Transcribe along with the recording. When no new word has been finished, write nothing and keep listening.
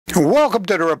Welcome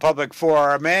to the Republic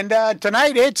Forum, and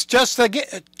tonight it's just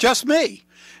me.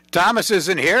 Thomas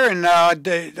isn't here, and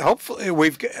hopefully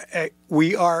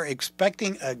we are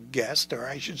expecting a guest, or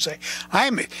I should say,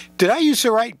 Did I use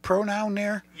the right pronoun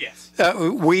there? Yes.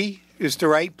 We is the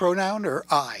right pronoun, or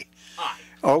I? I.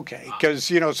 Okay,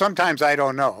 because sometimes I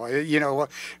don't know.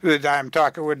 I'm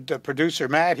talking with producer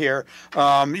Matt here.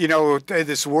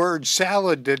 This word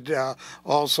salad did all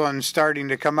of a sudden starting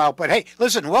to come out. But hey,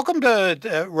 listen, welcome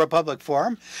to Republic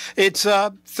Forum. It's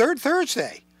Third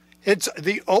Thursday. It's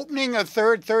the opening of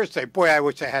Third Thursday. Boy, I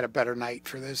wish I had a better night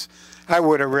for this. I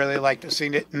would have really liked to have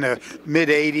seen it in the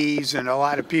mid-'80s and a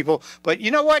lot of people. But you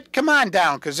know what? Come on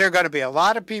down, because there are going to be a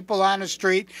lot of people on the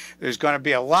street. There's going to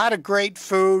be a lot of great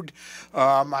food.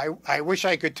 I wish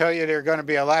I could tell you there are going to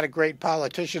be a lot of great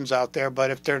politicians out there, but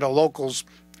if they're the locals,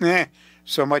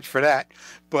 so much for that.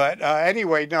 But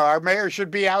anyway, no, our mayor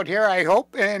should be out here, I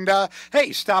hope. And,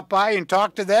 hey, stop by and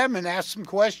talk to them and ask some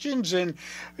questions. And,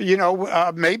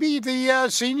 maybe the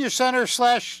senior center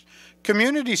 /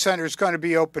 community center is going to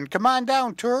be open. Come on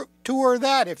down, tour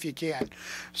that if you can.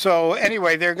 So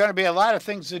anyway, there are going to be a lot of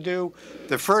things to do.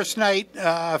 The first night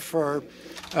for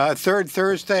Third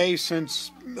Thursday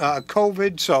since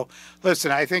COVID. So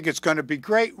listen, I think it's going to be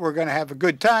great. We're going to have a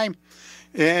good time.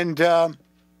 And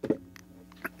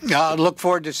look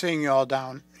forward to seeing you all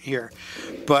down here.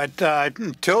 But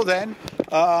until then,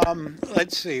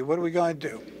 let's see. What are we going to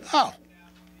do? Oh,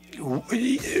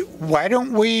 why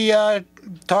don't we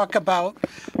talk about,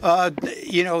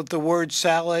 the word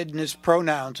salad and its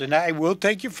pronouns? And I will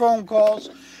take your phone calls.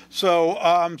 So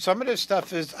some of this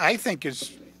stuff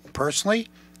personally,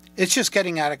 it's just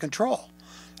getting out of control.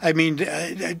 I mean,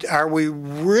 are we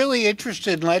really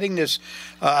interested in letting this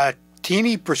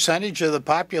teeny percentage of the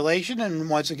population, and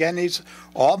once again, these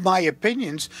all my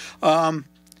opinions, kind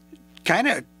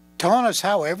of telling us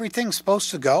how everything's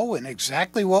supposed to go and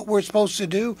exactly what we're supposed to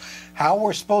do, how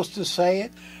we're supposed to say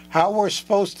it, how we're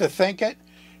supposed to think it,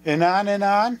 and on and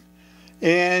on.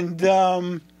 And,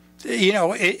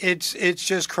 it's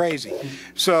just crazy.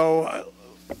 So,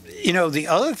 the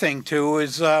other thing, too,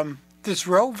 is this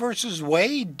Roe versus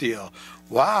Wade deal.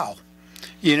 Wow.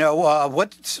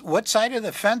 What side of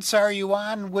the fence are you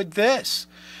on with this?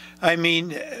 I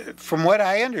mean, from what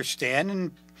I understand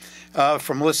and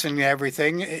from listening to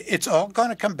everything, it's all going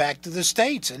to come back to the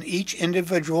states, and each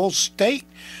individual state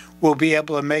will be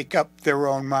able to make up their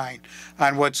own mind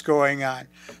on what's going on.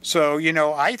 So,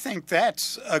 I think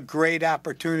that's a great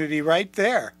opportunity right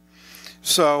there.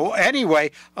 So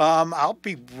anyway, I'll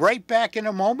be right back in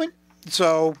a moment.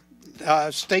 So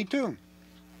stay tuned.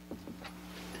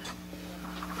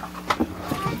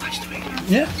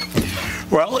 Yeah.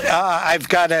 Well, I've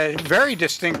got a very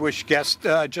distinguished guest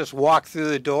just walk through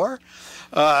the door,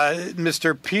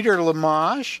 Mr. Peter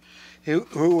LaMage,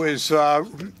 who is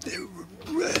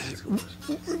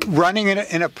running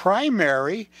in a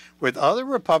primary with other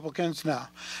Republicans now,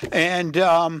 and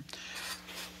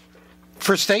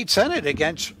for state Senate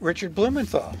against Richard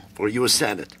Blumenthal. For U.S.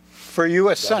 Senate. For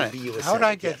U.S. Senate. How did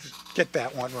I get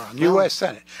that one wrong? U.S.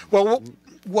 Senate. Well,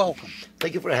 welcome.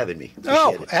 Thank you for having me.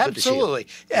 Oh, absolutely.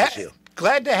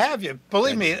 Glad to have you.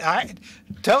 Believe me,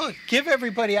 give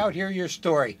everybody out here your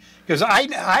story, because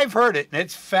I've heard it and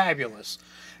it's fabulous.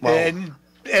 Well, and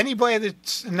anybody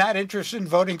that's not interested in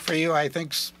voting for you, I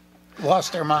think's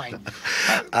lost their mind.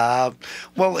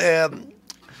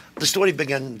 The story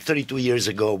began 32 years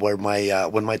ago, where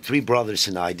when my three brothers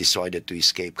and I decided to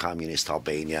escape communist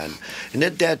Albania. And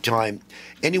at that time,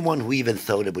 anyone who even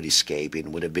thought about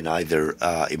escaping would have been either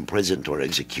imprisoned or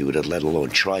executed, let alone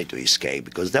try to escape,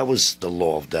 because that was the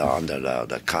law of under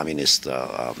the communist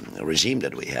regime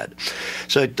that we had.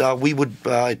 So it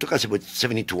took us about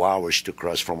 72 hours to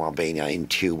cross from Albania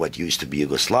into what used to be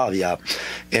Yugoslavia.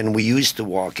 And we used to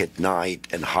walk at night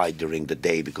and hide during the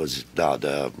day, because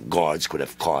the guards could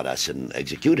have caught us and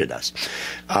executed us.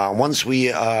 Once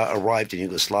we arrived in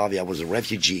Yugoslavia, it was a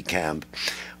refugee camp.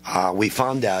 We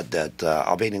found out that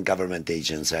Albanian government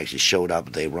agents actually showed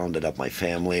up. They rounded up my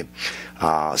family,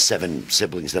 7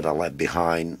 siblings that I left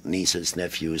behind, nieces,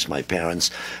 nephews, my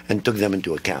parents, and took them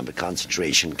into a camp, a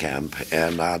concentration camp.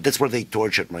 And that's where they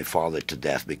tortured my father to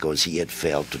death, because he had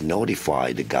failed to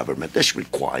notify the government, as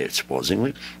required,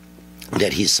 supposedly,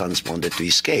 that his sons wanted to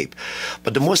escape.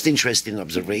 But the most interesting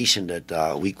observation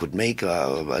that we could make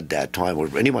at that time, or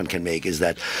anyone can make, is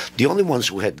that the only ones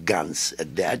who had guns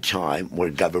at that time were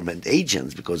government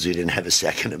agents, because we didn't have a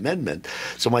Second Amendment.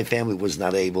 So my family was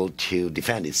not able to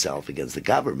defend itself against the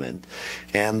government.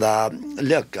 And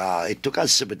look, it took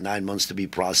us about 9 months to be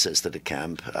processed at the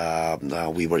camp.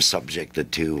 We were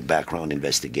subjected to background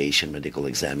investigation, medical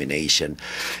examination,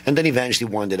 and then eventually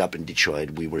wound up in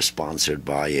Detroit. We were sponsored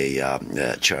by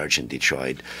a church in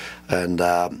Detroit, and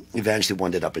eventually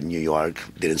wound up in New York.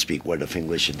 Didn't speak word of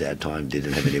English at that time,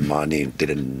 didn't have any money,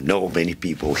 didn't know many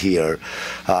people here,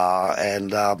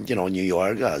 and New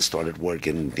York, started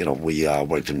working. We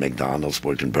worked in McDonald's,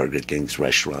 worked in Burger King's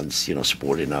restaurants,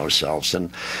 supporting ourselves,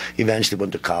 and eventually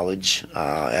went to college.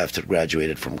 After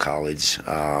graduated from college,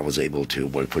 I was able to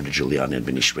work for the Giuliani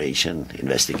administration,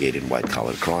 investigating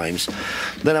white-collar crimes.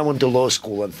 Then I went to law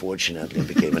school, unfortunately, and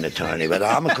became an attorney, but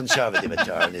I'm a conservative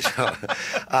attorney. So,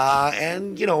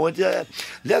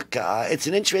 look, it's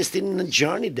an interesting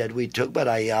journey that we took, but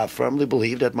I firmly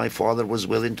believe that my father was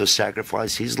willing to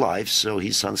sacrifice his life so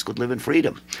his sons could live in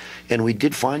freedom. And we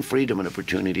did find freedom and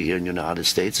opportunity here in the United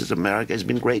States, as America has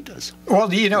been great to us. Well,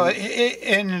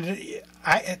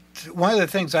 one of the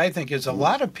things I think is a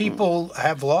lot of people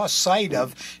have lost sight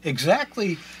of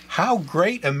exactly how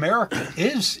great America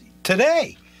is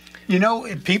today.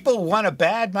 People want to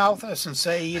badmouth us and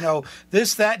say,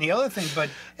 this, that, and the other thing, but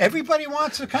everybody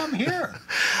wants to come here.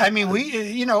 I mean,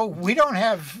 we don't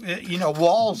have,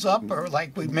 walls up or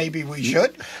like maybe we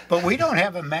should, but we don't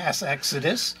have a mass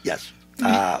exodus. Yes.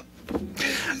 The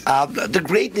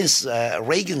greatness,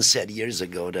 Reagan said years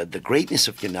ago that the greatness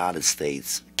of the United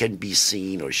States can be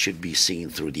seen or should be seen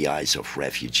through the eyes of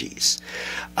refugees.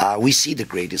 We see the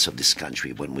greatness of this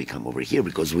country when we come over here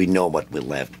because we know what we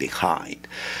left behind.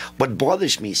 What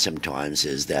bothers me sometimes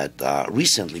is that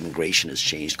recently immigration has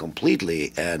changed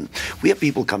completely, and we have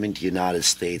people coming to the United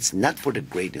States not for the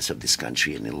greatness of this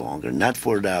country any longer, not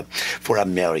for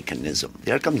Americanism.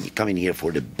 They're coming here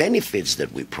for the benefits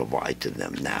that we provide to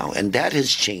them now, and that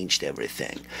has changed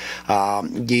everything.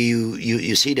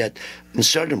 You see that in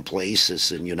certain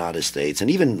places in the United States, and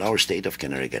even our state of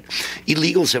Connecticut,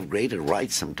 illegals have greater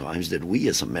rights sometimes than we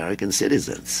as American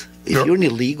citizens. If you're an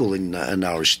illegal in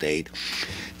our state,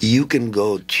 you can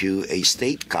go to a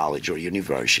state college or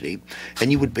university,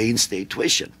 and you would pay in-state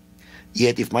tuition.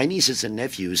 Yet if my nieces and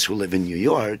nephews who live in New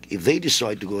York, if they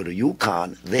decide to go to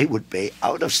UConn, they would pay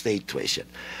out-of-state tuition.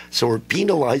 So we're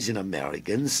penalizing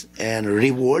Americans and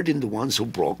rewarding the ones who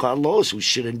broke our laws, who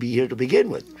shouldn't be here to begin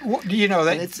with. Well,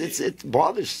 that it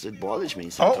bothers me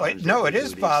sometimes. It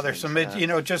is bothersome.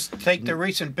 Just take the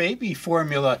recent baby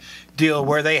formula deal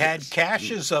where they had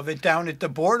caches of it down at the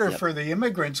border for the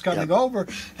immigrants coming over,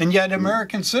 and yet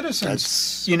American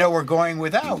citizens, were going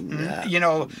without.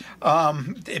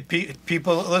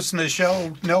 People that listen to the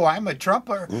show know I'm a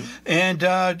Trumper, and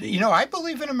I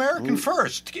believe in American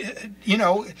first.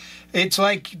 It's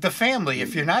like the family.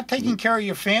 If you're not taking care of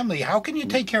your family, how can you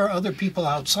take care of other people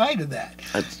outside of that?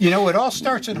 It all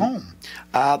starts at home.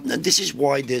 This is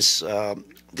why this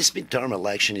midterm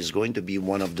election is going to be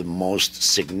one of the most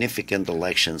significant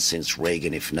elections since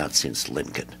Reagan, if not since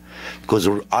Lincoln. Because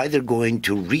we're either going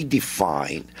to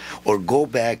redefine or go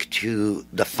back to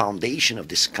the foundation of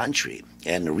this country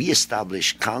and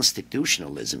reestablish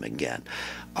constitutionalism again,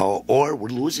 or we're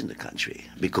losing the country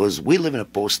because we live in a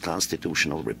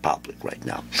post-constitutional republic right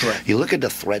now. Correct. You look at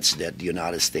the threats that the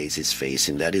United States is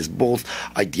facing, that is both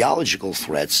ideological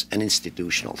threats and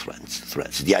institutional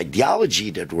threats. The ideology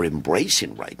that we're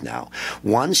embracing right now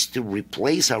wants to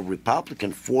replace our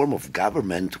Republican form of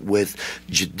government with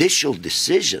judicial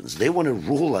decisions. They want to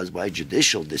rule us by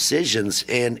judicial decisions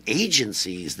and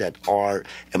agencies that are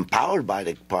empowered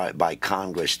by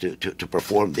Congress to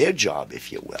perform their job,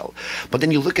 if you will. But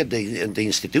then you look at the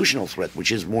institutional threat,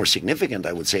 which is more significant,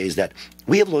 I would say, is that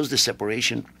we have lost the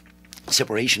separation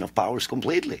of powers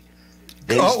completely.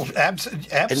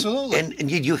 Absolutely.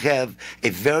 And you have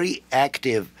a very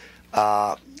active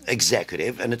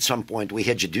executive, and at some point we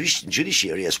had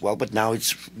judiciary as well, but now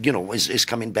it's is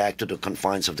coming back to the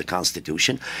confines of the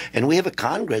Constitution, and we have a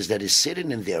Congress that is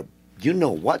sitting in there. You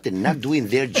know what? They're not doing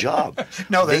their job.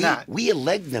 No, they're not. We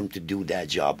elect them to do that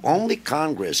job. Only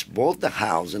Congress, both the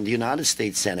House and the United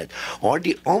States Senate, are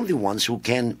the only ones who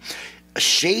can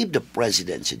shape the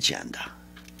president's agenda.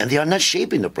 And they are not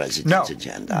shaping the president's No.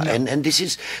 agenda. No. And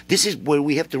this is where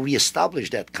we have to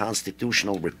reestablish that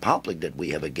constitutional republic that we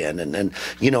have again, and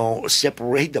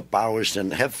separate the powers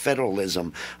and have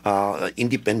federalism,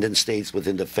 independent states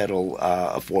within the federal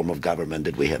form of government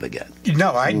that we have again.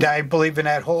 No, I believe in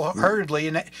that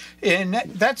wholeheartedly, and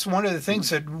that's one of the things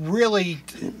that really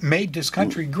made this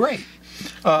country great.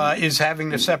 Is having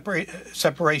the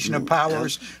separation of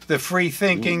powers, the free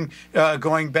thinking,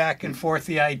 going back and forth,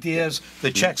 the ideas,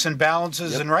 the checks and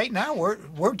balances, and right now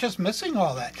we're just missing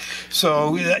all that.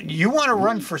 So you want to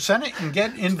run for Senate and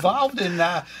get involved, and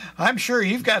I'm sure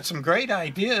you've got some great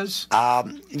ideas.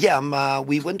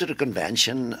 We went to the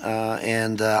convention,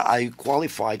 and I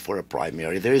qualified for a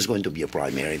primary. There is going to be a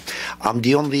primary. I'm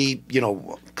the only,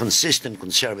 consistent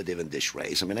conservative in this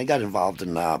race. I mean, I got involved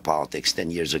in politics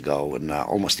 10 years ago, and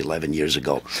almost 11 years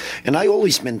ago. And I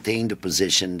always maintained the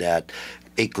position that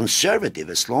a conservative,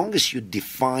 as long as you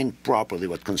define properly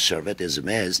what conservatism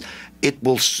is, it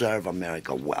will serve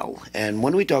America well. And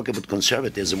when we talk about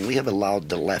conservatism, we have allowed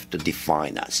the left to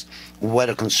define us.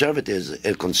 What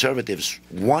conservatives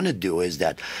want to do is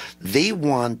that they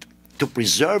want to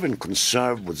preserve and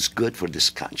conserve what's good for this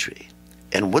country.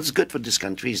 And what's good for this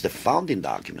country is the founding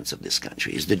documents of this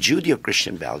country, is the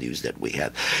Judeo-Christian values that we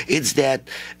have. It's that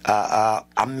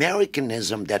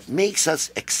Americanism that makes us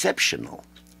exceptional.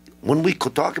 When we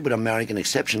talk about American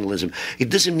exceptionalism, it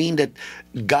doesn't mean that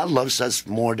God loves us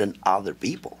more than other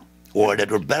people, or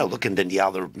that we're better looking than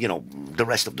the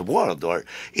rest of the world. Or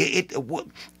it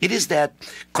is that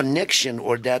connection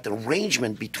or that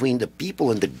arrangement between the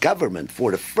people and the government.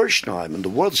 For the first time in the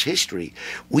world's history,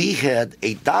 we had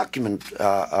a document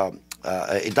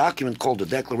called the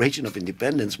Declaration of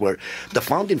Independence, where the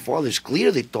Founding Fathers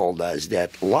clearly told us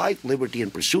that life, liberty,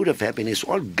 and pursuit of happiness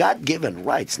are God-given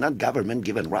rights, not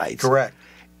government-given rights. Correct.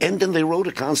 And then they wrote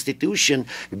a constitution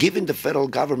giving the federal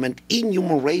government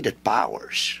enumerated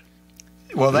powers.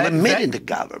 Well, limiting the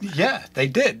government. Yeah, they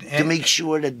did. To make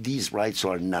sure that these rights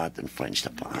are not infringed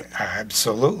upon.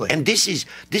 Absolutely. And this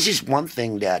is one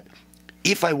thing that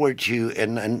if I were to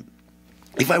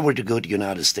if I were to go to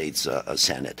United States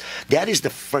Senate, that is the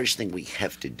first thing we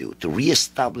have to do, to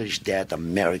reestablish that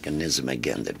Americanism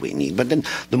again that we need. But then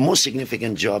the most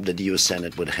significant job that the U.S.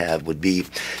 Senate would have would be,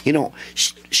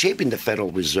 shaping the Federal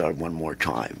Reserve one more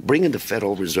time, bringing the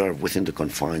Federal Reserve within the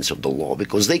confines of the law,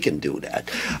 because they can do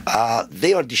that.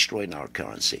 They are destroying our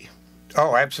currency.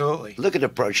 Oh, absolutely. Look at the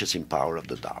purchasing power of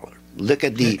the dollar. Look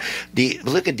at the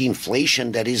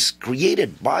inflation that is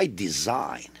created by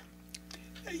design.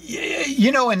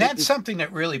 And that's something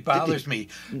that really bothers me.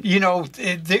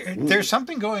 There's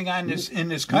something going on in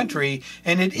this country,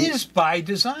 and it is by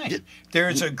design.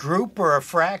 There's a group or a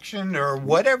fraction or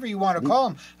whatever you want to call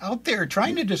them out there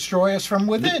trying to destroy us from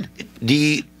within.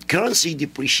 The currency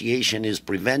depreciation is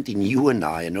preventing you and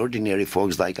I and ordinary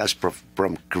folks like us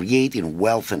from creating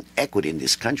wealth and equity in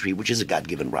this country, which is a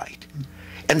God-given right.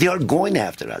 And they are going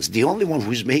after us. The only one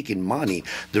who's making money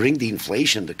during the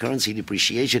inflation, the currency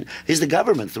depreciation, is the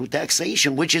government through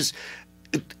taxation, which is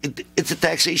it's a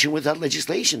taxation without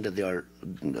legislation that they are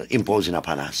imposing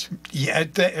upon us. Yeah,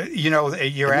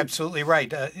 you're absolutely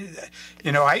right.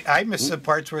 I miss the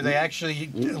parts where they actually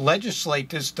legislate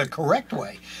this the correct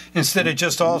way instead of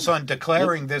just all of a sudden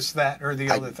declaring this, that, or the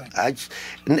other thing.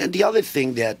 And the other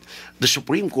thing that the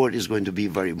Supreme Court is going to be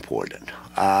very important.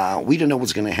 We don't know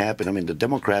what's going to happen. I mean, the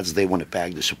Democrats, they want to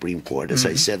pack the Supreme Court. As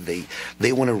I said,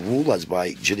 they want to rule us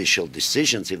by judicial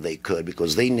decisions if they could,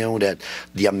 because they know that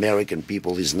the American people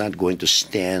is not going to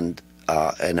stand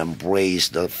and embrace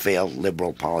the failed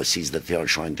liberal policies that they are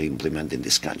trying to implement in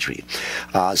this country.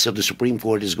 So the Supreme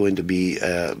Court is going to be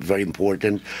very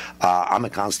important. I'm a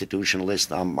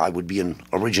constitutionalist. I would be an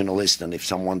originalist, and if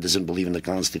someone doesn't believe in the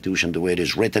Constitution the way it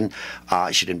is written,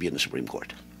 it shouldn't be in the Supreme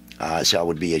Court. So I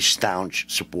would be a staunch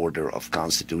supporter of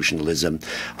constitutionalism.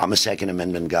 I'm a Second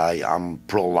Amendment guy. I'm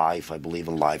pro-life. I believe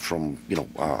in life from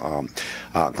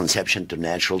conception to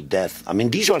natural death. I mean,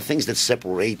 these are things that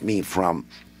separate me from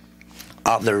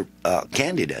other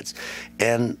candidates.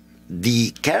 And the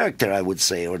character, I would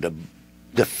say, or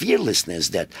the fearlessness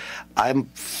that I'm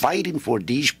fighting for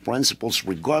these principles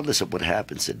regardless of what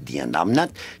happens at the end. I'm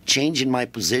not changing my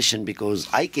position because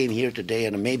I came here today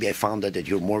and maybe I found out that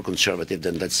you're more conservative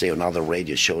than, let's say, another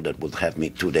radio show that would have me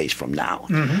 2 days from now.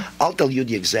 I'll tell you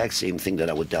the exact same thing that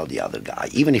I would tell the other guy,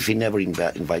 even if he never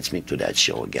invites me to that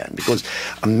show again, because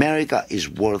America is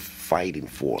worth fighting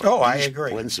for. Oh, I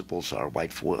agree. Principles are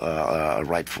right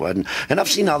for, and I've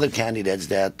seen other candidates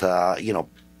that,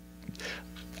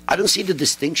 I don't see the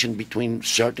distinction between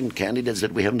certain candidates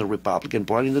that we have in the Republican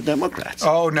Party and the Democrats.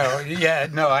 Oh, no. Yeah,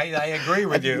 no, I agree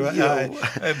with you.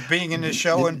 Being in the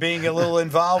show and being a little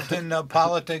involved in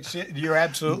politics, you're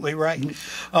absolutely right.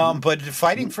 But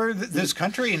fighting for this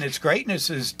country and its greatness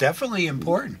is definitely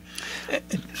important.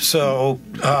 So,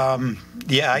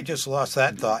 yeah, I just lost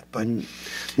that thought. But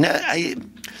now,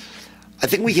 I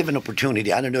think we have an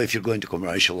opportunity. I don't know if you're going to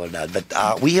commercial or not,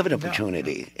 but we have an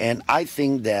opportunity. No. And I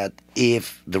think that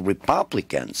if the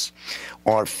Republicans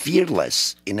are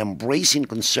fearless in embracing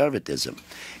conservatism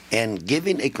and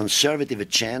giving a conservative a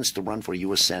chance to run for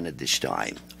U.S. Senate this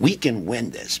time, we can win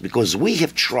this, because we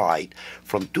have tried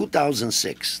from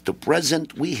 2006 to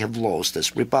present. We have lost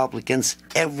as Republicans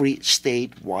every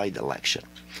statewide election.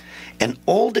 And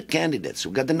all the candidates who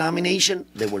got the nomination,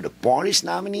 they were the party's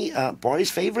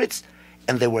party's favorites,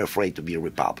 and they were afraid to be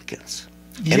Republicans.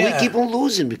 And we keep on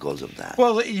losing because of that.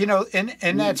 Well, you know,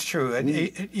 and that's true. And,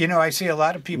 you know, I see a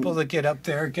lot of people that get up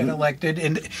there, get elected,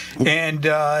 and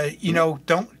you know,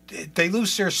 they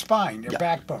lose their spine, their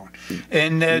backbone.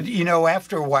 And, you know,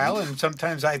 after a while, and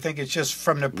sometimes I think it's just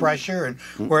from the pressure and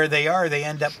where they are, they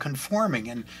end up conforming.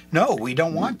 And no, we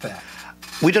don't want that.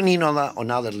 We don't need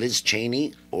another Liz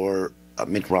Cheney or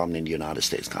Mitt Romney in the United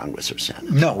States Congress or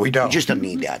Senate. No, we don't. We just don't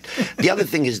need that. The other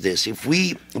thing is this. If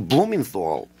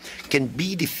Blumenthal can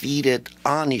be defeated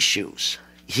on issues,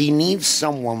 he needs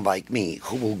someone like me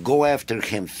who will go after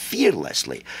him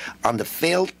fearlessly on the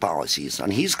failed policies,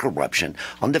 on his corruption,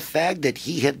 on the fact that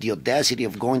he had the audacity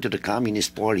of going to the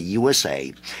Communist Party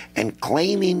USA and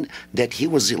claiming that he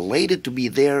was elated to be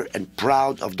there and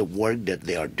proud of the work that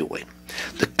they are doing.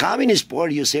 The Communist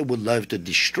Party, you say, would love to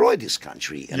destroy this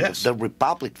country and the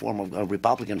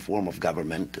Republican form of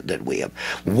government that we have.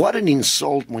 What an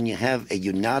insult when you have a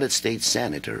United States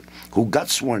senator who got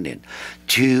sworn in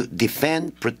to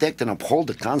defend, protect, and uphold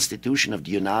the Constitution of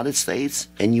the United States,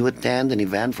 and you attend an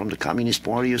event from the Communist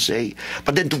Party, you say.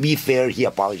 But then, to be fair, he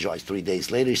apologized 3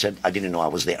 days later. He said, I didn't know I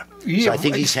was there. Yeah, so I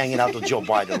think he's hanging out with Joe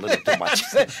Biden a little too much.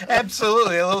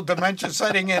 Absolutely. A little dementia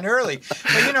setting in early.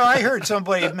 But, you know, I heard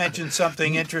somebody mention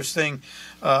something interesting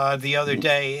the other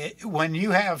day. When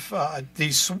you have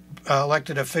these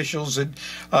elected officials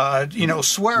that, you know,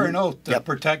 swear an oath to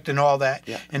protect and all that,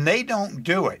 and they don't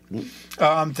do it,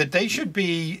 that they should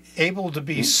be able to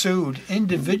be sued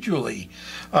individually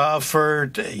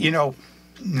for, you know,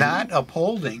 not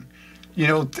upholding, you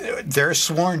know, their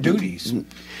sworn duties.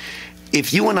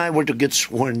 If you and I were to get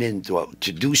sworn in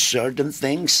to do certain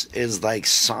things, is like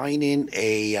signing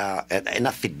an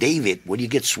affidavit where you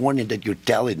get sworn in that you're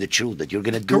telling the truth, that you're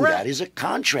going to do that. Is a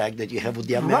contract that you have with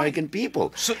the American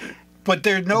people. So, but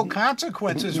there are no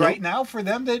consequences right now for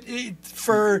them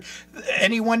for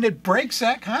anyone that breaks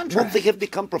that contract. Well, they have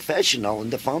become professional, and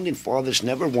the Founding Fathers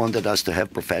never wanted us to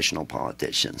have professional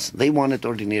politicians. They wanted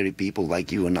ordinary people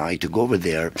like you and I to go over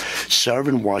there, serve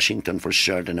in Washington for a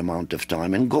certain amount of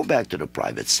time, and go back to the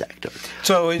private sector.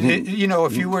 So, you know,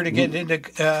 if you were to get into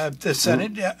the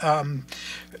Senate,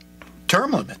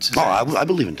 term limits. I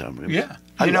believe in term limits. Yeah.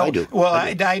 I do. Well,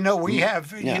 I know we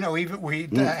have, you know, even we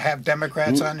have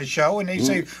Democrats on the show, and they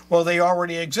say, well, they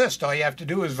already exist. All you have to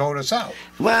do is vote us out.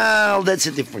 Well, that's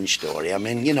a different story. I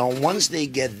mean, you know, once they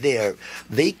get there,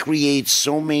 they do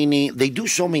so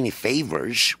many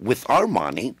favors with our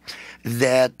money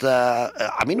that,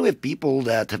 I mean, we have people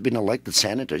that have been elected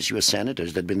senators, U.S.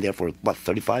 senators, that have been there for,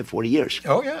 35, 40 years.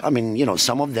 Oh, yeah. I mean, you know,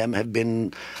 some of them have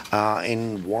been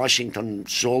in Washington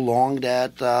so long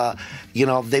that, you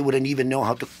know, they wouldn't even know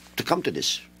how to come to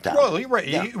this town. Well, you're right.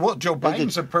 Yeah. Well, Joe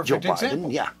Biden's a perfect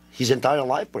example. Yeah. His entire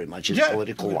life, pretty much, his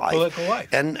political life.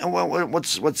 And what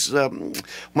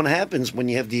happens when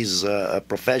you have these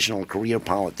professional career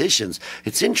politicians?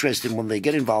 It's interesting when they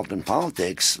get involved in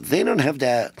politics. They don't have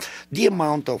the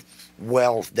amount of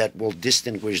wealth that will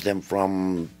distinguish them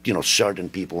from, you know, certain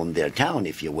people in their town,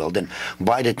 if you will. Then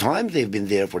by the time they've been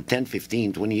there for 10,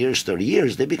 15, 20 years, 30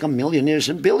 years, they become millionaires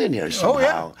and billionaires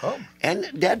somehow. Oh, yeah. And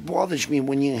that bothers me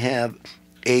when you have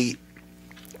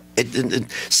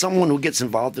someone who gets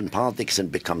involved in politics and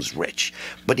becomes rich.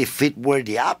 But if it were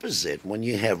the opposite, when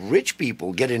you have rich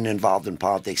people getting involved in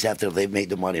politics after they've made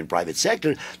the money in private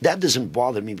sector, that doesn't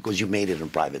bother me because you made it in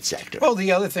private sector. Well,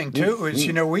 the other thing, too, is,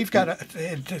 you know, we've got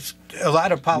a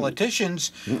lot of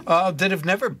politicians that have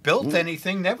never built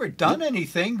anything, never done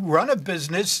anything, run a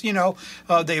business, you know,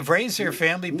 they've raised their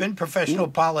family, been professional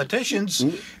politicians,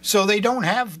 so they don't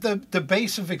have the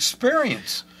base of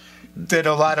experience. that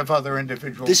a lot of other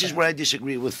individuals. This is where I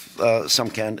disagree with some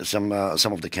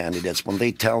of the candidates when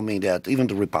they tell me that, even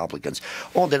the Republicans,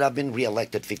 that I've been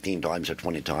reelected 15 times or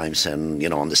 20 times, and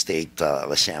on the state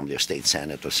assembly or state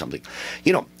senate or something.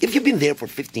 If you've been there for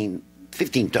 15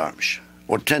 terms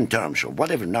or 10 terms or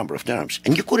whatever number of terms,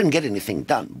 and you couldn't get anything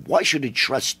done, why should it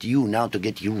trust you now to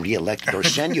get you reelected or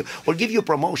send you or give you a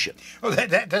promotion? Well,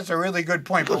 that's a really good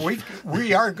point. But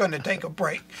we are going to take a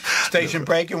break, station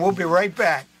break, and we'll be right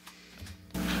back.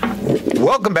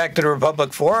 Welcome back to the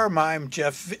Republic Forum. I'm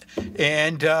Jeff,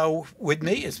 and with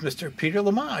me is Mr. Peter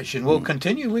Lamage, and we'll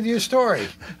continue with your story.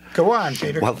 Go on,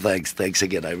 Peter. Well, thanks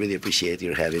again. I really appreciate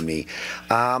you having me.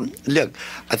 Look,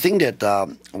 I think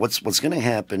that what's going to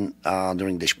happen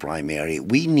during this primary,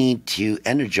 we need to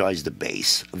energize the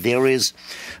base. There is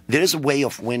a way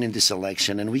of winning this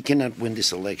election, and we cannot win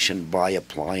this election by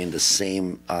applying the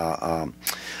same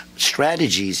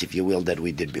strategies, if you will, that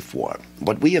we did before.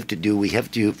 What we have to do,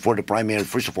 for the primary,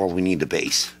 first of all, we need the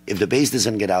base. If the base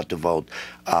doesn't get out to vote,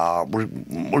 we're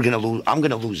going to lose. I'm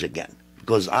going to lose again,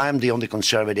 because I'm the only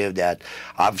conservative that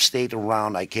I've stayed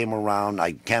around. I came around.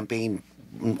 I campaigned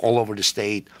all over the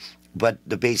state, but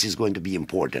the base is going to be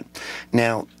important.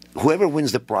 Now, whoever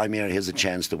wins the primary has a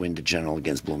chance to win the general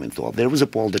against Blumenthal. There was a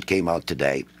poll that came out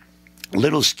today, a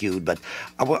little skewed, but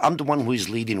I'm the one who is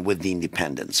leading with the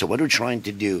independents. So what we're trying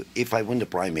to do, if I win the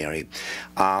primary,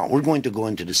 we're going to go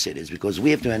into the cities, because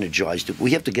we have to energize,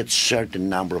 we have to get certain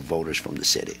number of voters from the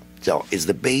city. So it's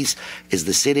the base, it's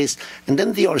the cities, and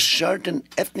then there are certain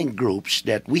ethnic groups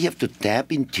that we have to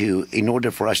tap into in order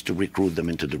for us to recruit them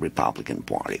into the Republican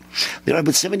Party. There are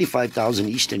about 75,000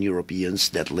 Eastern Europeans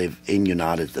that live in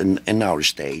our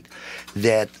state,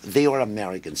 that they are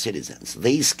American citizens.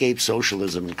 They escaped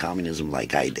socialism and communism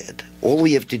like I did. All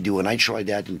we have to do, and I tried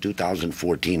that in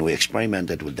 2014, we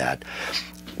experimented with that.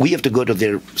 We have to go to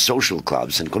their social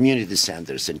clubs and community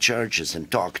centers and churches and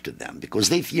talk to them, because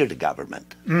they fear the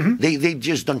government. Mm-hmm. They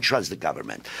just don't trust the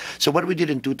government. So what we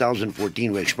did in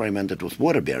 2014, we experimented with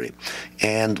Waterbury,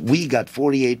 and we got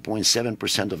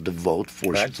 48.7% of the vote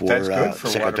for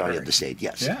Secretary of the State.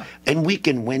 Yes, yeah. And we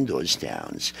can win those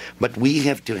towns, but we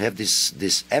have to have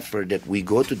this effort that we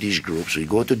go to these groups, we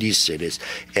go to these cities,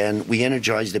 and we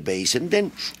energize the base, and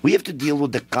then we have to deal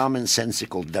with the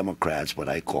commonsensical Democrats, what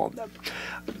I call them.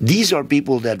 These are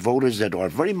voters that are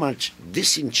very much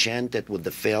disenchanted with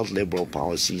the failed liberal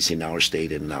policies in our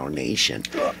state and in our nation.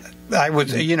 I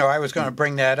was going to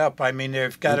bring that up. I mean,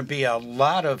 there's got to be a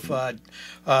lot of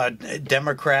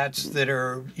Democrats that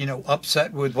are,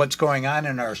 upset with what's going on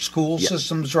in our school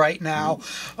systems right now.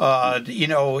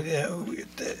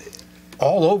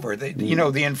 All over,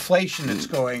 the inflation that's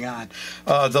going on,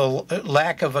 the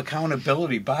lack of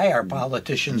accountability by our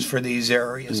politicians for these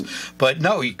areas. But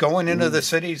no, going into the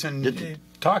cities and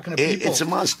talking to people. It's a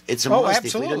must. It's a must.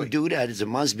 Absolutely. If we don't do that, it's a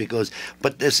must,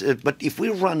 but if we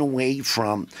run away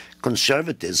from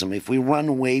conservatism, if we run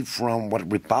away from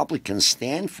what Republicans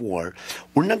stand for,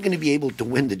 we're not going to be able to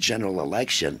win the general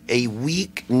election. A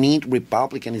weak-kneed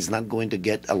Republican is not going to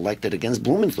get elected against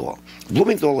Blumenthal.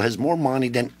 Blumenthal has more money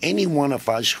than any one of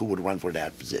us who would run for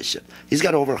that position. He's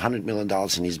got over $100 million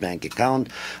in his bank account,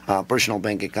 personal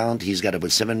bank account. He's got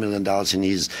about $7 million in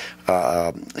his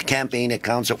campaign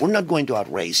account. So we're not going to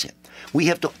outrace him. We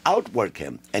have to outwork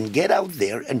him and get out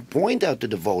there and point out to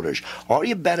the voters, are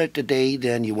you better today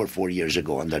than you were 4 years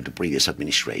ago under the previous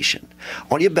administration?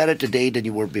 Are you better today than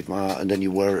you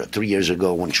were 3 years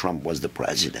ago when Trump was the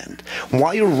president? Why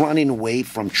are you running away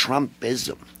from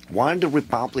Trumpism? Why are the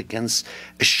Republicans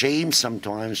ashamed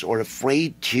sometimes or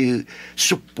afraid to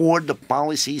support the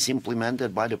policies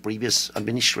implemented by the previous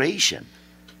administration?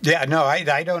 Yeah, no,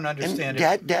 I don't understand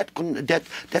it.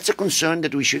 That's a concern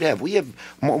that we should have. We have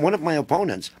one of my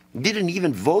opponents didn't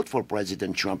even vote for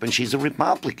President Trump, and she's a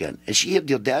Republican, and she had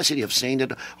the audacity of saying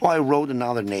that, I wrote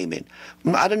another name in.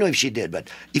 I don't know if she did, but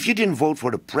if you didn't vote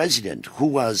for the president who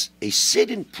was a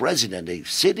sitting president, a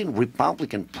sitting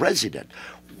Republican president,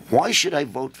 why should I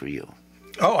vote for you?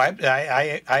 Oh, I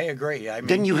agree. I mean,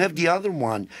 then you have the other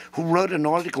one who wrote an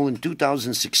article in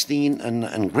 2016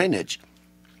 in Greenwich,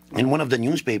 in one of the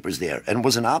newspapers there, and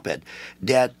was an op-ed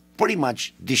that pretty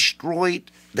much destroyed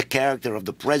the character of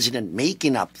the president,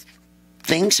 making up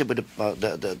things about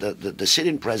the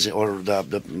sitting president or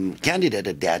the candidate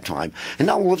at that time. And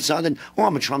now all of a sudden,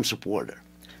 I'm a Trump supporter.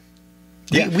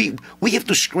 Yeah. We have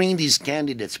to screen these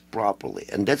candidates properly,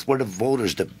 and that's where the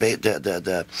voters, the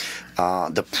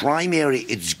primary,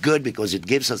 it's good because it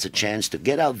gives us a chance to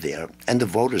get out there, and the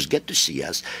voters get to see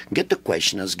us, get to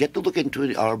question us, get to look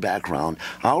into our background,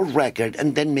 our record,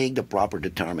 and then make the proper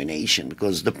determination,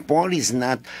 because the party is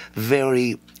not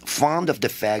very fond of the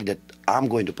fact that I'm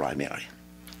going to primary.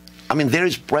 I mean, there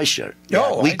is pressure.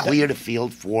 No, we cleared the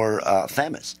field for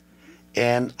Themis.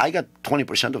 And I got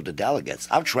 20% of the delegates.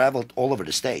 I've traveled all over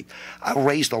the state. I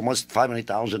raised almost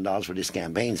 $500,000 for this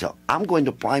campaign. So I'm going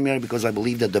to primary because I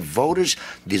believe that the voters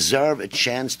deserve a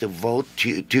chance to vote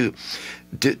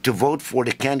to vote for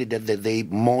the candidate that they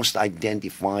most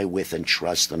identify with and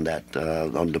trust on that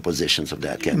on the positions of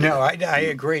that candidate. No, I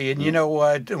agree. And you know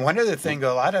what? One other thing,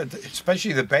 a lot of,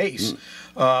 especially the base,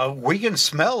 we can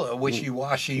smell a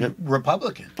wishy-washy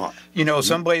Republican. You know,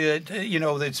 somebody that, you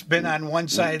know, that's been on one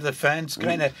side of the fence,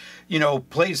 kind of, you know,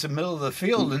 plays the middle of the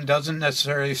field and doesn't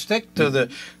necessarily stick to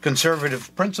the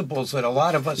conservative principles that a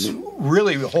lot of us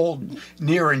really hold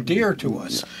near and dear to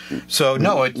us. So,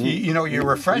 no, you know, you're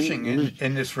refreshing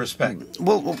in this respect.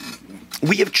 Well,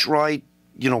 we have tried,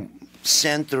 you know,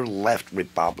 center-left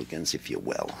Republicans, if you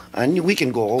will. And we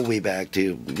can go all the way back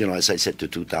to, you know, as I said, to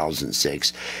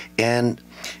 2006. And,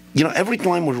 you know, every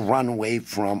time we run away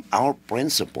from our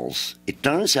principles, it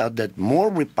turns out that more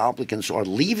Republicans are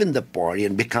leaving the party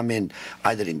and becoming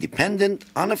either independent,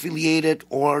 unaffiliated,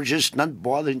 or just not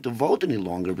bothering to vote any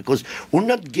longer because we're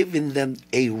not giving them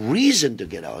a reason to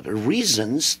get out, or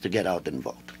reasons to get out and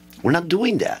vote. We're not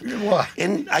doing that. Why?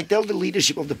 And I tell the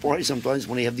leadership of the party sometimes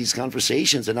when I have these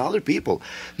conversations and other people,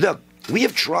 look, we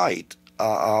have tried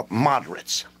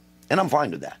moderates, and I'm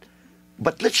fine with that.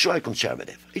 But let's try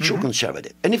conservative. Let's try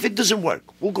conservative. And if it doesn't work,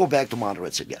 we'll go back to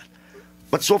moderates again.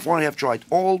 But so far I have tried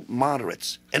all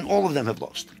moderates, and all of them have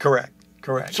lost. Correct.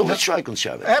 Correct. So let's try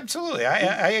conservative. Absolutely,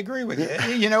 I agree with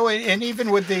you. You know, and even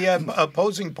with the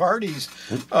opposing parties,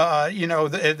 you know,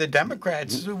 the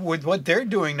Democrats, with what they're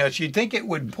doing now, you'd think it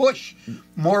would push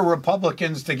more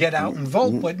Republicans to get out and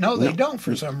vote, but no, they don't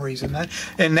for some reason.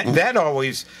 That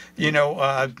always, you know,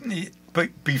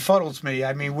 befuddles me.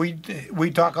 I mean, we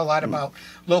talk a lot about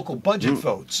local budget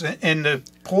votes and the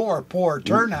poor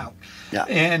turnout. Yeah.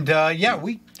 And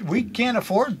we can't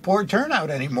afford poor turnout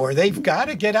anymore. They've got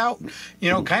to get out, you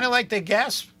know, kind of like the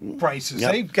gas prices.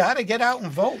 Yep. They've got to get out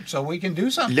and vote so we can do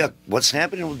something. Look, what's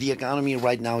happening with the economy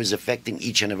right now is affecting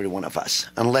each and every one of us.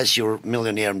 Unless you're a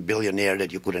millionaire and billionaire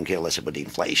that you couldn't care less about the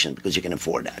inflation because you can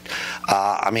afford that.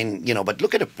 I mean, you know, but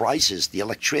look at the prices, the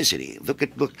electricity. Look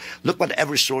what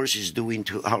EverSource is doing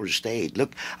to our state.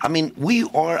 Look, I mean, we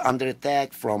are under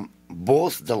attack from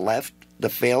both the left, the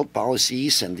failed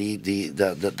policies, and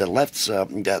the left's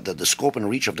the scope and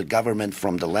reach of the government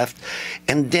from the left,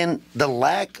 and then the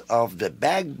lack of the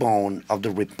backbone of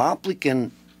the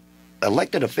Republican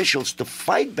elected officials to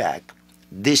fight back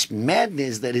this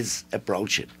madness that is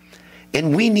approaching.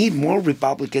 And we need more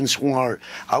Republicans who are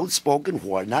outspoken,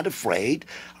 who are not afraid,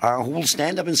 who will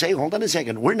stand up and say, hold on a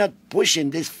second, we're not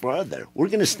pushing this further. We're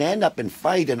going to stand up and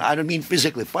fight, and I don't mean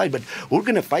physically fight, but we're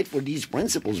going to fight for these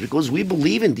principles because we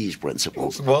believe in these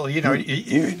principles. Well, you know,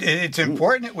 it's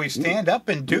important that we stand up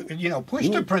and do, you know, push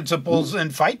the principles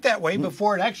and fight that way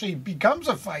before it actually becomes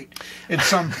a fight at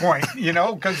some point, you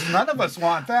know, because none of us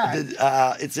want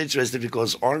that. It's interesting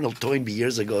because Arnold Toynbee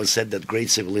years ago said that great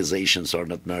civilizations are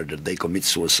not murdered, they commit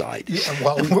suicide. Yeah,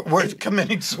 well, we're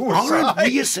committing suicide. Aren't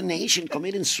we as a nation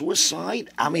committing suicide?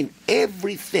 I mean,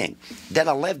 everything that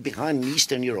I left behind in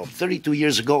Eastern Europe 32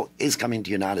 years ago is coming to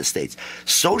the United States.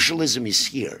 Socialism is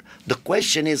here. The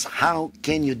question is, how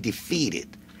can you defeat it?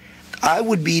 I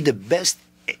would be the best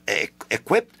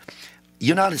equipped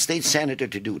United States senator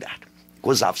to do that.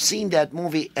 Because I've seen that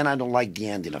movie and I don't like the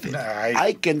ending of it.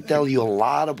 I can tell you a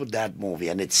lot about that movie,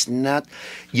 and it's not,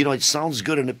 you know, it sounds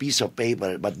good on a piece of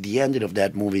paper, but the ending of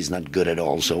that movie is not good at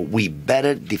all. So we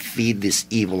better defeat this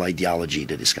evil ideology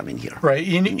that is coming here. Right.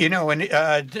 You know, and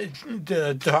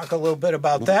to talk a little bit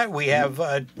about that, we have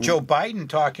Joe Biden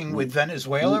talking with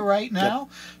Venezuela right now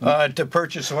to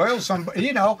purchase oil.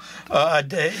 Somebody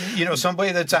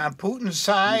that's on Putin's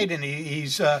side, and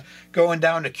he's going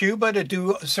down to Cuba to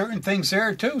do certain things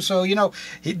there too. So, you know,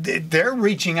 they're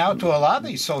reaching out to a lot of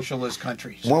these socialist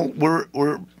countries. Well,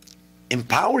 we're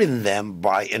empowering them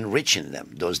by enriching them,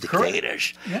 those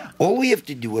dictators. Yeah. All we have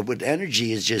to do with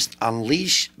energy is just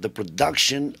unleash the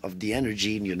production of the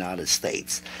energy in the United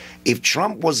States. If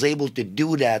Trump was able to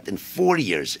do that in 4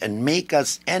 years and make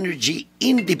us energy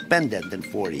independent in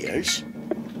 4 years,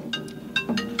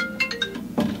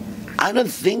 I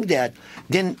don't think that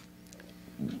then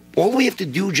all we have to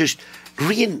do just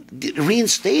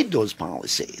reinstate those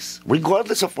policies,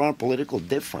 regardless of our political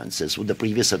differences with the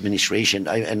previous administration.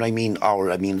 I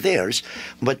mean theirs.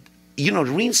 But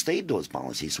reinstate those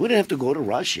policies. We don't have to go to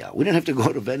Russia. We don't have to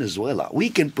go to Venezuela. We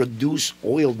can produce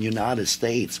oil in the United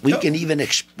States. We can even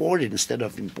export it instead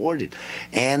of import it,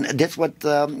 and that's what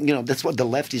that's what the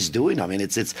left is doing. I mean,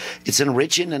 it's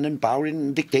enriching and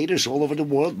empowering dictators all over the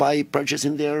world by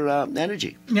purchasing their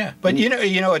energy. Yeah, but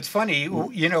it's funny.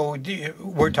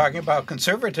 We're talking about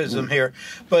conservatism here,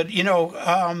 but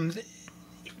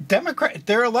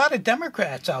there are a lot of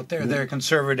Democrats out there that are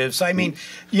conservatives. I mean,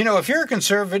 if you're a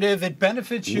conservative, it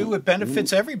benefits you. It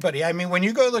benefits everybody. I mean, when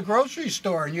you go to the grocery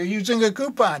store and you're using a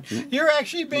coupon, you're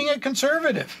actually being a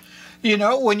conservative.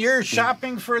 When you're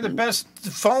shopping for the best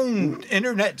phone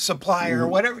internet supplier or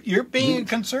whatever, you're being a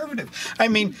conservative. I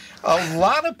mean, a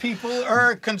lot of people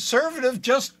are conservative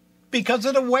just because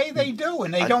of the way they do,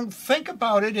 and they don't think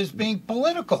about it as being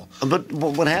political. But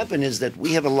what happened is that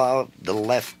we have allowed the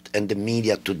left and the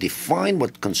media to define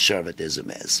what conservatism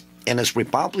is. And as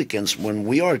Republicans, when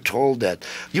we are told that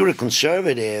you're a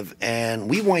conservative, and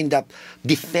we wind up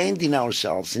defending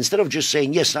ourselves instead of just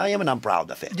saying, yes, I am and I'm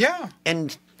proud of it. Yeah.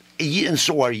 And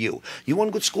so are you. You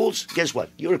want good schools? Guess what?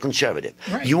 You're a conservative.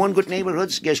 Right. You want good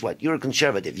neighborhoods? Guess what? You're a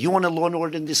conservative. You want a law and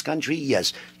order in this country?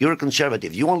 Yes, you're a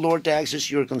conservative. You want lower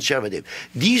taxes? You're a conservative.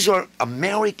 These are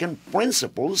American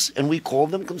principles, and we call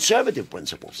them conservative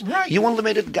principles. Right. You want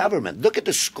limited government. Look at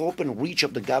the scope and reach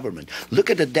of the government. Look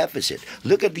at the deficit.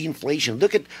 Look at the inflation.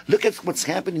 Look at what's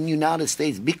happened in the United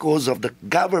States because of the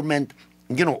government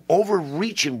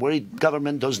overreaching where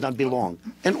government does not belong.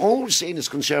 And all we're saying as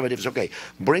conservatives, okay,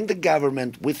 bring the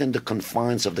government within the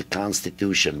confines of the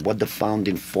Constitution, what the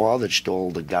Founding Fathers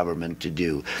told the government to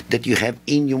do, that you have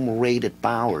enumerated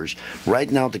powers.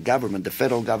 Right now, the government, the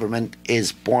federal government,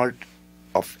 is part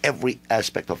of every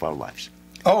aspect of our lives.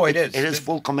 Oh, it is. It has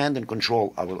full command and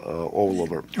control all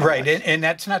over. Right, and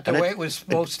that's not the way it was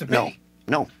supposed to be.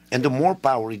 No. And the more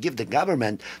power you give the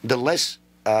government, the less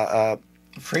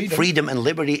freedom and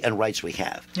liberty and rights we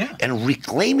have. Yeah. And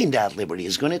reclaiming that liberty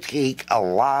is going to take a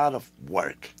lot of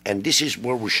work. And this is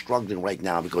where we're struggling right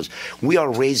now, because we are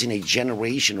raising a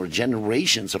generation or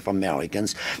generations of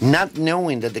Americans not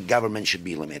knowing that the government should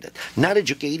be limited, not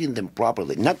educating them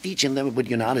properly, not teaching them about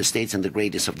the United States and the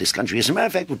greatness of this country. As a matter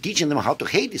of fact, we're teaching them how to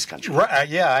hate this country. Right,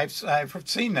 yeah, I've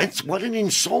seen that. What an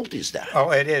insult is that? Oh,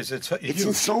 it is. It's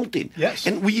insulting. Yes.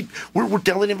 And we're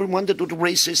telling everyone that we're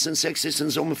racist and sexist and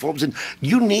homophobes and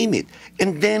you name it.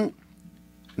 And then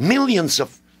millions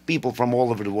of people from all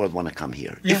over the world want to come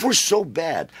here. Yeah. If we're so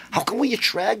bad, how can we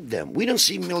attract them? We don't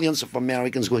see millions of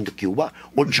Americans going to Cuba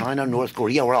or China, North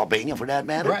Korea, or Albania for that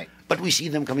matter. Right. But we see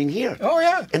them coming here. Oh,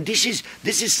 yeah. And this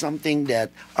is something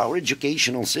that our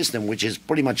educational system, which is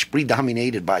pretty much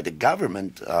predominated by the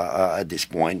government at this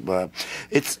point,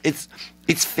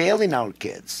 it's failing our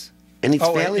kids. And it's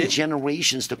failing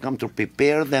generations to come to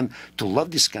prepare them to love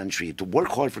this country, to work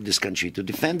hard for this country, to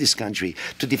defend this country,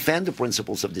 to defend the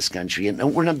principles of this country.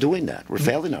 And we're not doing that. We're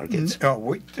failing our kids. Oh,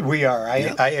 we are.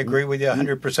 I agree with you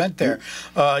 100% there.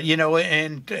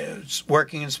 And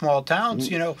working in small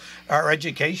towns, our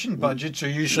education budgets are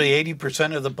usually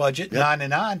 80% of the budget, and on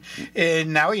and on.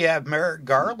 And now you have Merrick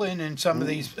Garland and some of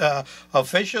these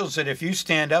officials that if you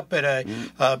stand up at a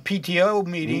PTO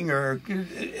meeting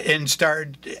and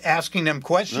start asking them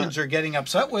questions or getting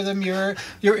upset with them,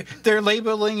 they're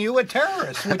labeling you a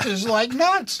terrorist, which is like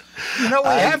nuts. We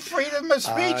have freedom of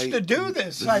speech to do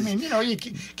this. I mean, you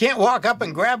can't walk up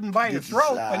and grab them by the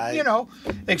throat, but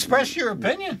express your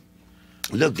opinion.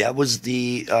 Look,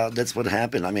 that's what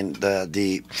happened. I mean,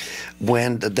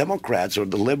 when the Democrats or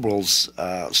the liberals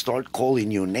start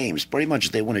calling you names, pretty much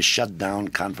they want to shut down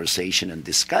conversation and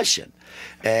discussion.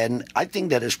 And I think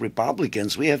that as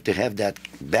Republicans, we have to have that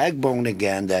backbone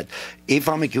again, that if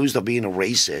I'm accused of being a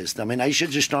racist, I mean, I should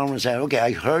just turn and say, okay,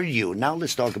 I heard you. Now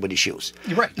let's talk about issues.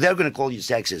 Right. They're going to call you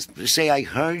sexist. Say, I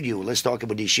heard you. Let's talk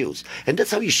about issues. And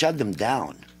that's how you shut them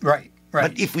down. Right. Right.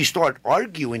 But if we start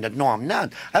arguing that, no, I'm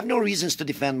not, I have no reasons to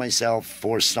defend myself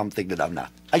for something that I'm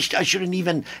not. I shouldn't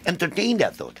even entertain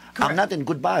that thought. Correct. I'm not, and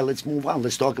goodbye, let's move on,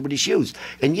 let's talk about issues.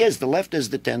 And yes, the left has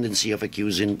the tendency of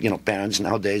accusing, parents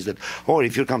nowadays that, or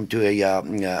if you come to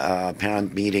a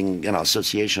parent meeting,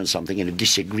 association or something, and you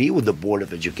disagree with the Board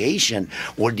of Education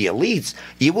or the elites,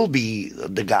 you will be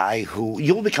the guy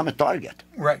you will become a target.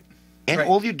 Right. And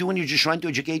all you're doing, you're just trying to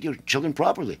educate your children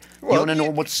properly. You want to know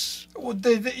what's... Well,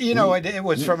 it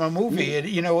was from a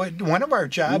movie. One of our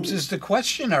jobs is to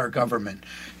question our government.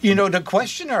 To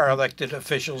question our elected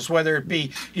officials, whether it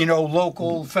be,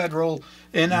 local, federal,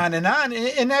 and on and on.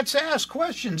 And that's to ask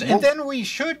questions. And then we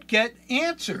should get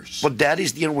answers. But that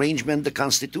is the arrangement the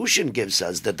Constitution gives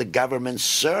us, that the government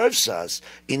serves us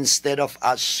instead of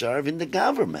us serving the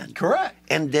government. Correct.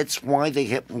 and that's why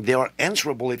they are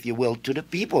answerable, if you will, to the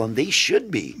people, and they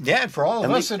should be. Yeah, and for all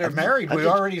of us that are married, we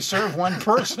already serve one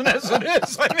person as it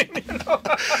is. I mean,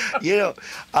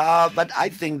 but I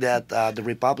think that the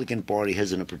Republican Party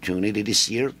has an opportunity this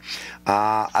year.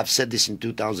 I've said this in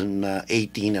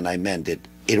 2018, and I meant it.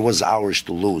 It was ours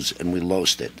to lose, and we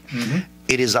lost it. Mm-hmm.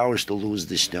 It is ours to lose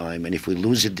this time, and if we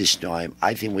lose it this time,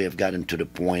 I think we have gotten to the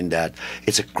point that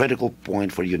it's a critical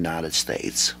point for the United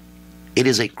States. It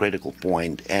is a critical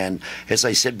point, and as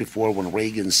I said before, when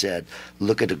Reagan said,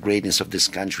 look at the greatness of this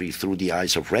country through the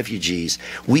eyes of refugees,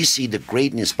 we see the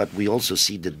greatness, but we also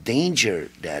see the danger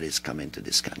that is coming to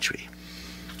this country.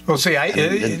 Well, see,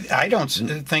 I don't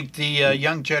think the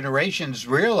young generations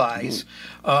realize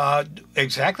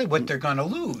exactly what they're going to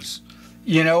lose.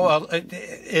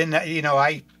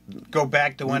 I go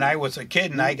back to when I was a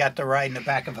kid and I got to ride in the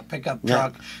back of a pickup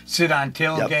truck, sit on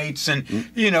tailgates, and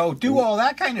do all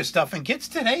that kind of stuff. And kids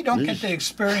today don't get to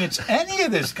experience any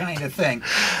of this kind of thing.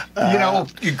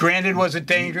 Granted, was it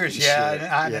dangerous?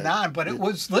 Yeah, and on, but it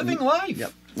was living life.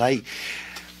 Yep.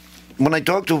 When I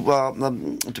talk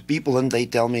to people and they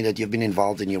tell me that you've been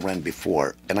involved in Iran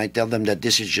before, and I tell them that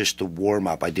this is just a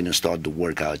warm-up, I didn't start the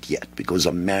workout yet, because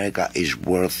America is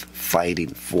worth fighting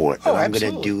for. And I'm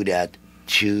going to do that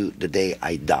to the day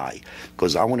I die,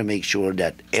 because I want to make sure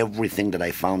that everything that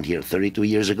I found here 32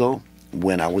 years ago,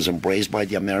 when I was embraced by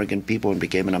the American people and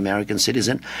became an American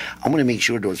citizen, I'm going to make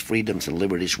sure those freedoms and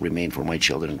liberties remain for my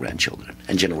children and grandchildren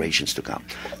and generations to come,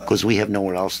 because we have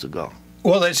nowhere else to go.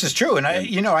 Well, this is true, and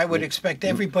I would expect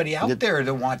everybody out there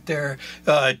to want their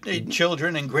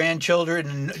children and grandchildren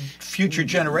and future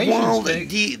generations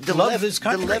to love this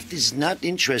country. The left is not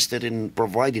interested in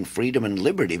providing freedom and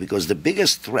liberty, because the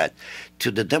biggest threat to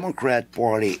the Democrat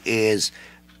Party is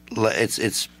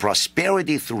it's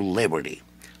prosperity through liberty,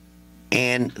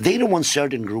 and they don't want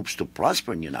certain groups to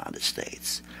prosper in the United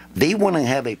States. They want to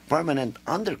have a permanent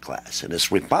underclass, and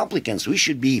as Republicans, we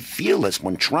should be fearless.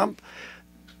 When Trump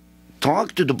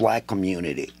talk to the black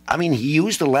community, I mean, he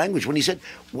used the language when he said,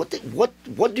 what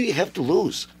do you have to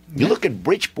lose? You look at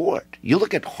Bridgeport, you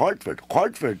look at Hartford.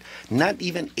 Hartford, not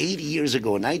even 80 years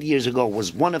ago, 90 years ago,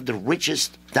 was one of the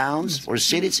richest towns or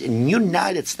cities in the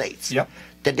United States. Yep.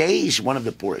 Today is one of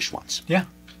the poorest ones. Yeah.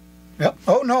 Yep.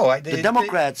 Oh, no. The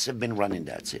Democrats have been running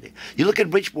that city. You look at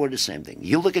Bridgeport, the same thing.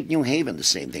 You look at New Haven, the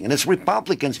same thing. And as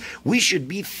Republicans, we should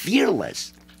be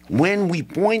fearless when we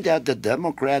point out the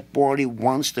Democrat Party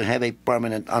wants to have a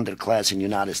permanent underclass in the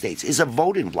United States. It's a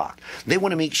voting bloc. They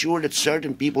want to make sure that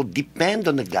certain people depend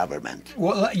on the government.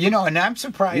 Well, and I'm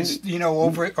surprised,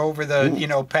 over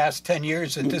the past 10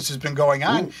 years that this has been going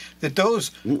on, that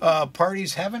those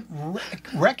parties haven't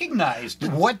recognized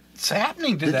what's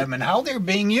happening to them and how they're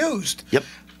being used. Yep.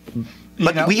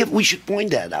 But we should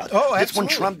point that out. Oh, absolutely. That's when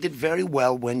Trump did very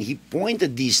well, when he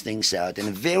pointed these things out in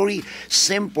a very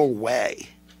simple way.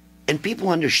 And people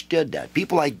understood that.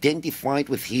 People identified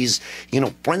with his,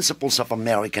 principles of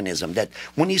Americanism. That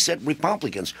when he said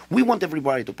Republicans, we want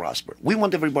everybody to prosper. We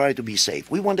want everybody to be safe.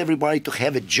 We want everybody to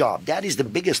have a job. That is the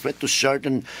biggest threat to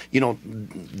certain,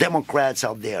 Democrats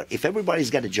out there. If everybody's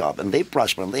got a job and they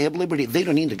prosper and they have liberty, they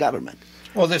don't need the government.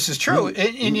 Well, this is true,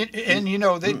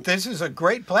 and this is a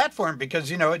great platform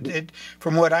because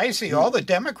from what I see, all the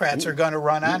Democrats are going to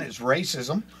run on is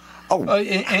racism. Oh.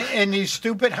 And these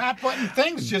stupid hot button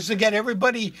things just to get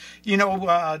everybody,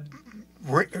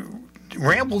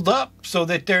 rambled up so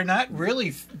that they're not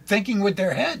really thinking with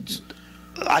their heads.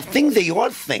 I think they are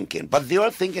thinking, but they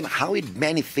are thinking how it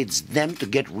benefits them to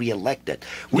get reelected.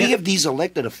 We have these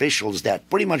elected officials that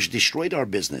pretty much destroyed our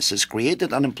businesses,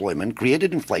 created unemployment,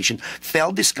 created inflation,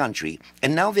 failed this country,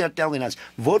 and now they are telling us,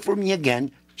 vote for me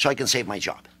again so I can save my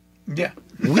job. Yeah.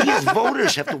 We as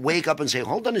voters have to wake up and say,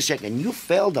 hold on a second, you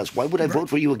failed us. Why would I vote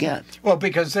for you again? Well,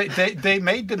 because they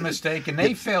made the mistake and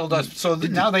they failed us, so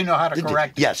now they know how to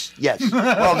correct it. Yes.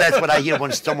 Well, that's what I hear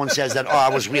when someone says that, I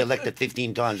was reelected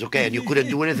 15 times. Okay, and you couldn't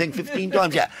do anything 15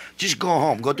 times? Yeah, just go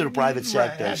home. Go to the private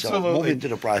sector. Right, absolutely. So move into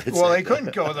the private sector. Well, they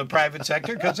couldn't go to the private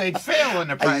sector because they'd fail in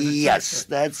the private sector. Yes,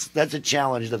 that's a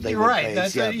challenge that they would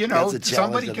face. That's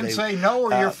somebody can say no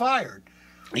or you're fired.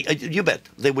 You bet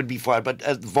they would be fired, but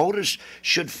voters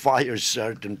should fire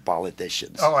certain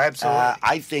politicians. Oh, absolutely.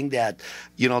 I think that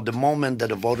the moment that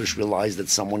the voters realize that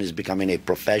someone is becoming a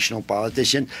professional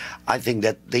politician, I think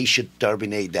that they should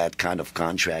terminate that kind of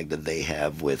contract that they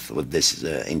have with this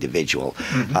individual.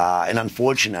 Mm-hmm. And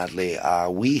unfortunately,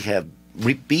 we have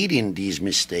repeating these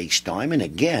mistakes time and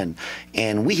again,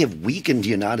 and we have weakened the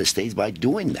United States by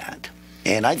doing that.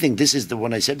 And I think this is the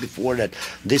one I said before, that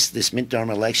this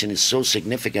midterm election is so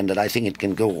significant that I think it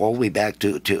can go all the way back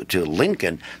to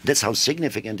Lincoln. That's how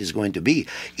significant it's going to be.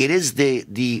 It is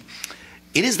the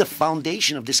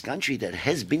foundation of this country that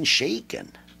has been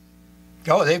shaken.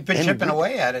 Oh, they've been chipping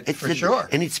away at it, for sure.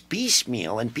 And it's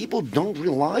piecemeal, and people don't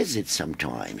realize it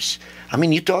sometimes. I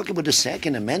mean, you talk about the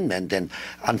Second Amendment, and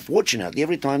unfortunately,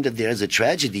 every time that there's a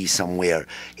tragedy somewhere,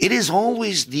 it is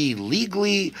always the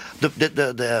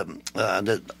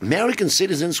American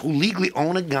citizens who legally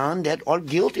own a gun that are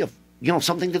guilty of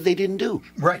something that they didn't do.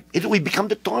 Right. We become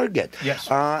the target. Yes.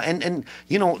 And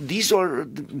these are,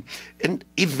 and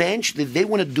eventually they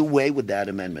want to do away with that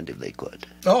amendment if they could.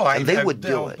 Oh, and they would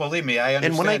do it. Believe me, I understand.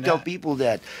 And when I tell people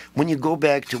that, when you go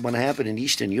back to what happened in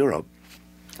Eastern Europe,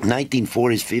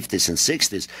 1940s, 50s, and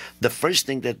 60s, the first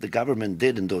thing that the government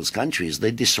did in those countries,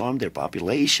 they disarmed their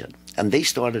population. And they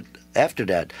started, after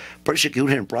that,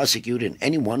 persecuting and prosecuting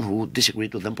anyone who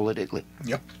disagreed with them politically.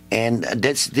 Yep. And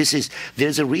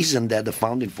there's a reason that the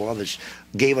Founding Fathers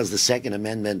gave us the Second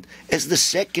Amendment as the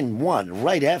second one,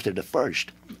 right after the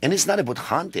first. And it's not about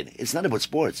hunting. It's not about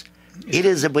sports. It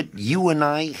is about you and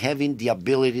I having the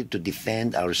ability to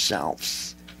defend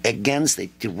ourselves against a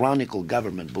tyrannical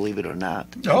government, believe it or not.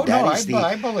 Oh, no,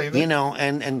 I believe it.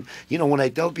 And when I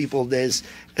tell people this,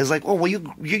 it's like, oh, well,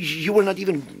 you were not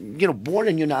even, born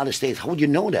in the United States. How would you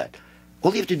know that?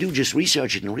 All you have to do is just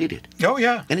research it and read it. Oh,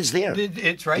 yeah. And it's there.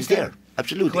 It's right it's there.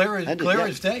 Absolutely. Clear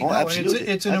as day. Oh, absolutely.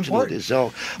 It's an important.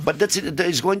 So, but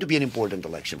it's going to be an important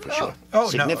election for sure. Oh,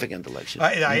 significant election.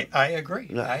 I agree.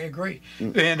 Yeah. I agree.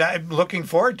 And I'm looking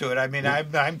forward to it. I mean,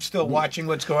 I'm still watching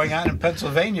what's going on in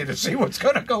Pennsylvania to see what's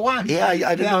going to go on. Yeah,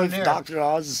 I don't know if Dr.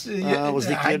 Oz was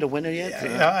declared a winner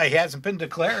yet. He hasn't been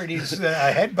declared. He's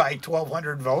ahead by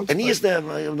 1,200 votes. And he has the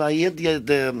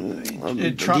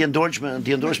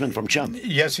endorsement from Trump.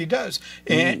 Yes, he does.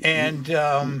 And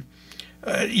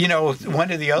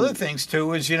one of the other things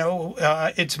too is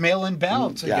it's mail-in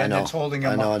ballots again that's holding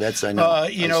him up. I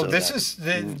know. This is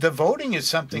the voting is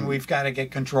something we've got to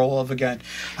get control of again.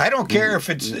 I don't care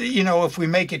if it's if we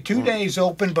make it 2 days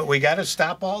open, but we got to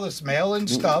stop all this mail-in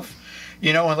stuff.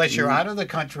 Unless you're out of the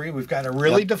country, we've got to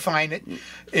really define it.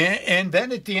 And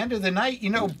then at the end of the night,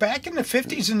 back in the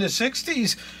 50s and the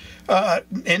 60s.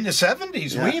 In the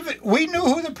 70s, we knew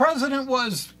who the president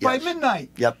was by midnight.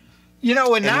 Yep.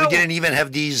 And now we didn't even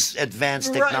have these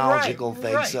advanced technological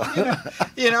things. Right. So.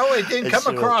 It didn't come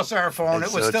across our phone.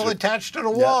 It was still attached to the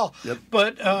wall. Yep.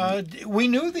 But we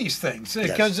knew these things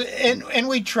because and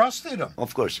we trusted them.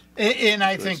 Of course. And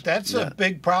I think that's a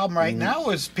big problem right now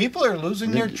is people are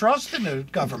losing their trust in the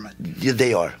government. Yeah,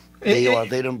 they are.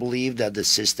 They don't believe that the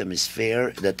system is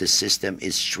fair, that the system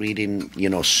is treating,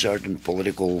 certain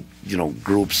political,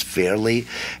 groups fairly.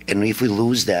 And if we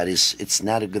lose that, it's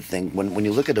not a good thing. When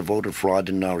you look at the voter fraud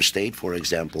in our state, for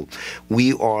example,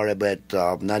 we are about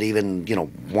not even,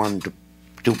 1 to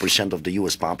 2% of the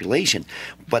U.S. population.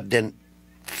 But then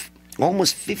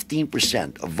almost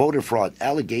 15% of voter fraud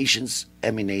allegations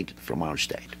emanate from our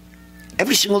state.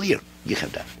 Every single year you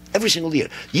have that. Every single year.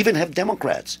 You even have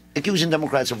Democrats accusing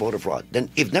Democrats of voter fraud. Then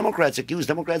if Democrats accuse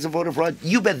Democrats of voter fraud,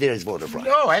 you bet there is voter fraud.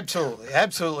 Oh, absolutely.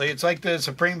 Absolutely. It's like the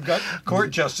Supreme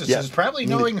Court justices probably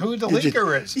knowing who the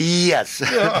leaker is. Yes.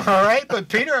 All right. But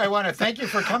Peter, I want to thank you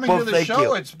for coming to the show.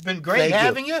 You. It's been great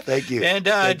having you. Thank you. And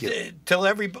till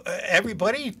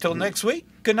everybody, till next week,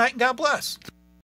 good night and God bless.